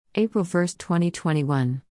April 1,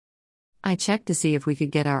 2021. I checked to see if we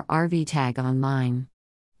could get our RV tag online.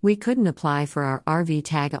 We couldn't apply for our RV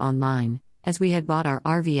tag online, as we had bought our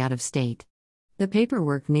RV out of state. The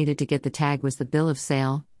paperwork needed to get the tag was the bill of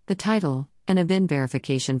sale, the title, and a VIN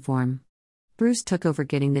verification form. Bruce took over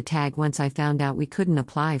getting the tag once I found out we couldn't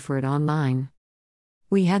apply for it online.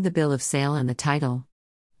 We had the bill of sale and the title.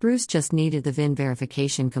 Bruce just needed the VIN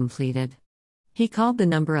verification completed. He called the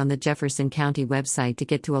number on the Jefferson County website to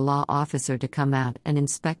get to a law officer to come out and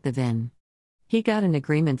inspect the VIN. He got an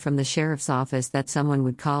agreement from the sheriff's office that someone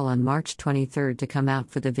would call on March 23 to come out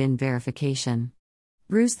for the VIN verification.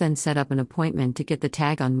 Bruce then set up an appointment to get the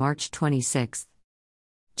tag on March 26.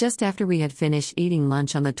 Just after we had finished eating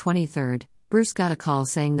lunch on the 23rd, Bruce got a call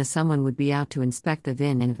saying that someone would be out to inspect the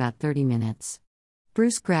VIN in about 30 minutes.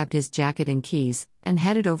 Bruce grabbed his jacket and keys and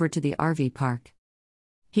headed over to the RV park.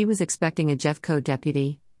 He was expecting a Jeffco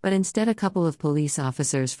deputy, but instead a couple of police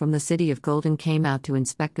officers from the city of Golden came out to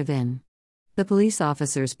inspect the VIN. The police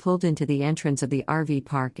officers pulled into the entrance of the RV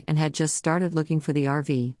park and had just started looking for the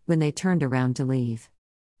RV when they turned around to leave.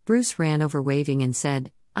 Bruce ran over waving and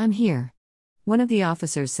said, "I'm here." One of the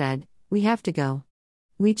officers said, "We have to go.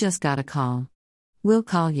 We just got a call. We'll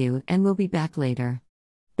call you and we'll be back later."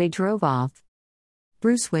 They drove off.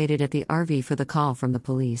 Bruce waited at the RV for the call from the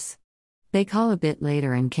police. They called a bit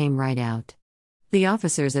later and came right out. The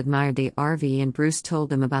officers admired the RV and Bruce told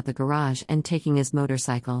them about the garage and taking his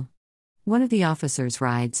motorcycle. One of the officers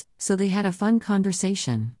rides, so they had a fun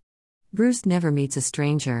conversation. Bruce never meets a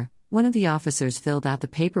stranger. One of the officers filled out the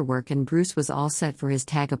paperwork and Bruce was all set for his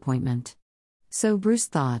tag appointment. So Bruce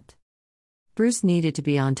thought. Bruce needed to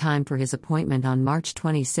be on time for his appointment on March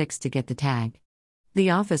 26 to get the tag.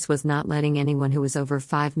 The office was not letting anyone who was over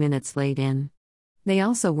 5 minutes late in. They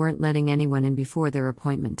also weren't letting anyone in before their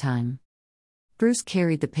appointment time. Bruce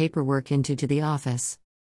carried the paperwork into the office.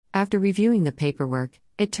 After reviewing the paperwork,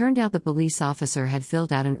 it turned out the police officer had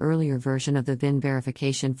filled out an earlier version of the VIN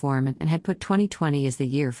verification form and had put 2020 as the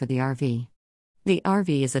year for the RV. The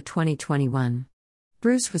RV is a 2021.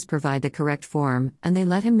 Bruce was provided the correct form, and they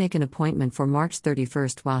let him make an appointment for March 31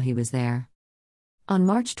 while he was there. On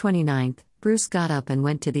March 29, Bruce got up and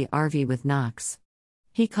went to the RV with Knox.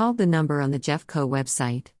 He called the number on the Jeffco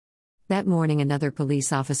website. That morning another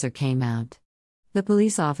police officer came out. The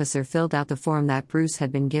police officer filled out the form that Bruce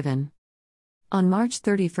had been given. On March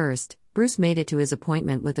 31, Bruce made it to his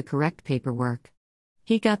appointment with the correct paperwork.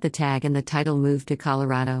 He got the tag and the title moved to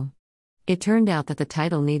Colorado. It turned out that the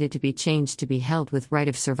title needed to be changed to be held with right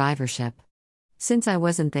of survivorship. Since I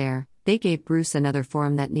wasn't there, they gave Bruce another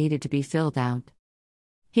form that needed to be filled out.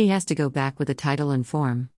 He has to go back with the title and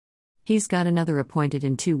form. He's got another appointed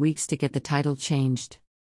in 2 weeks to get the title changed.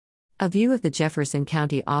 A view of the Jefferson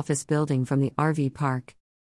County office building from the RV park.